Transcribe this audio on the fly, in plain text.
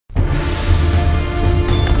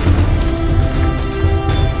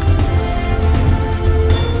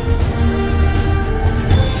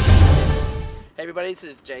everybody,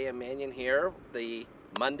 this is J.M. Manion here, the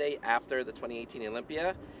Monday after the 2018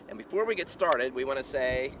 Olympia. And before we get started, we want to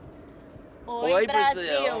say... Oi,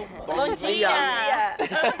 Brasil! Bom dia!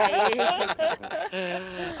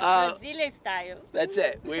 Brazilian style. That's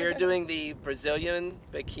it. We're doing the Brazilian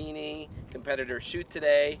bikini competitor shoot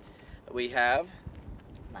today. We have...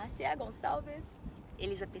 Marcia, Goncalves,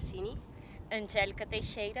 Elisa Pecini, Angelica,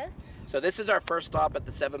 Teixeira. So this is our first stop at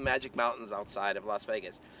the 7 Magic Mountains outside of Las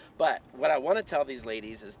Vegas. But what I want to tell these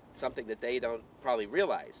ladies is something that they don't probably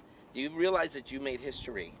realize. Do you realize that you made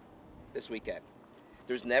history this weekend?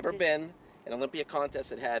 There's never been an Olympia contest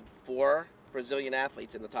that had 4 Brazilian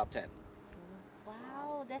athletes in the top 10.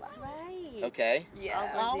 Wow, that's right. Okay.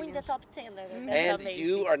 Yeah. All in the top 10. That's and amazing.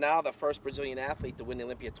 you are now the first Brazilian athlete to win the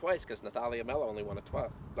Olympia twice, because Natalia Mello only won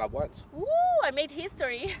it once. Woo! I made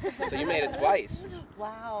history. So you made it twice.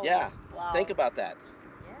 Wow. Yeah. Wow. Think about that.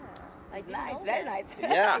 Yeah. It's nice, very nice.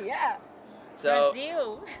 Yeah. Yeah. So,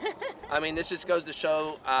 Brazil. I mean, this just goes to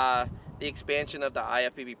show the expansion of the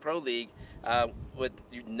IFBB Pro League.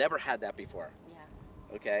 You never had that before.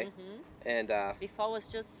 Yeah. Okay. And before was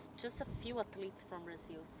just a few athletes from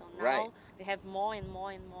Brazil. So now Right. we have more and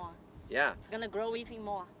more and more. yeah. It's gonna grow even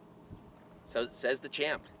more. So says the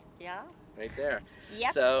champ Yeah. right there.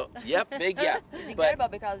 Yep. So big yep. It's But incredible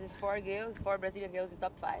because it's 4 girls, 4 Brazilian girls in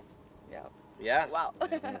top 5. Yeah. yeah. Wow.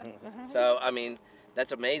 So I mean,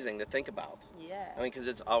 that's amazing to think about. Yeah. I mean, because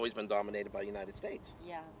it's always been dominated by the United States.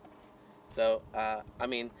 Yeah. So I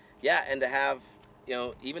mean, yeah, and to have, you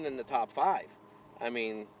know, even in the top 5, I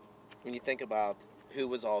mean, when you think about who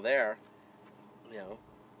was all there, you know,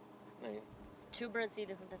 I mean, 2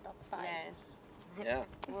 Brazilians in the top 5. Yes.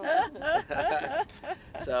 yeah.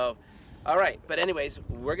 So, all right. But anyways,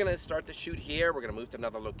 we're going to start the shoot here. We're going to move to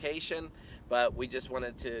another location. But we just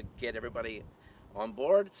wanted to get everybody on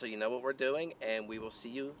board so you know what we're doing. And we will see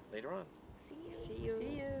you later on. See you. See you.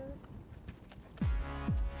 See you.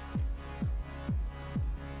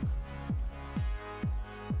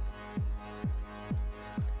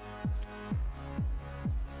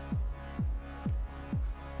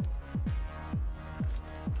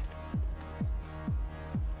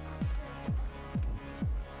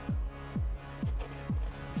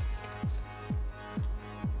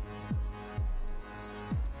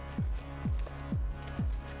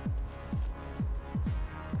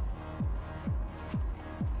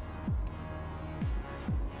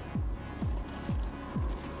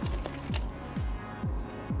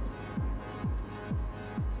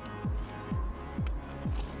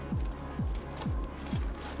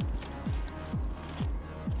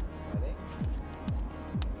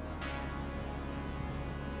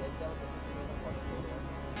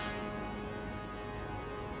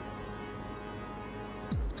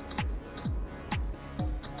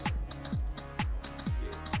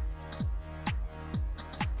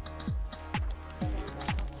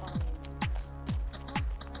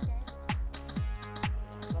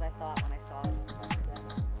 What I thought when I saw it.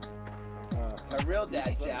 A real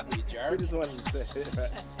dad's after you, jerk. We just wanted to say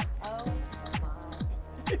that. Oh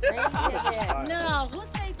my. No, who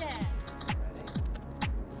said that?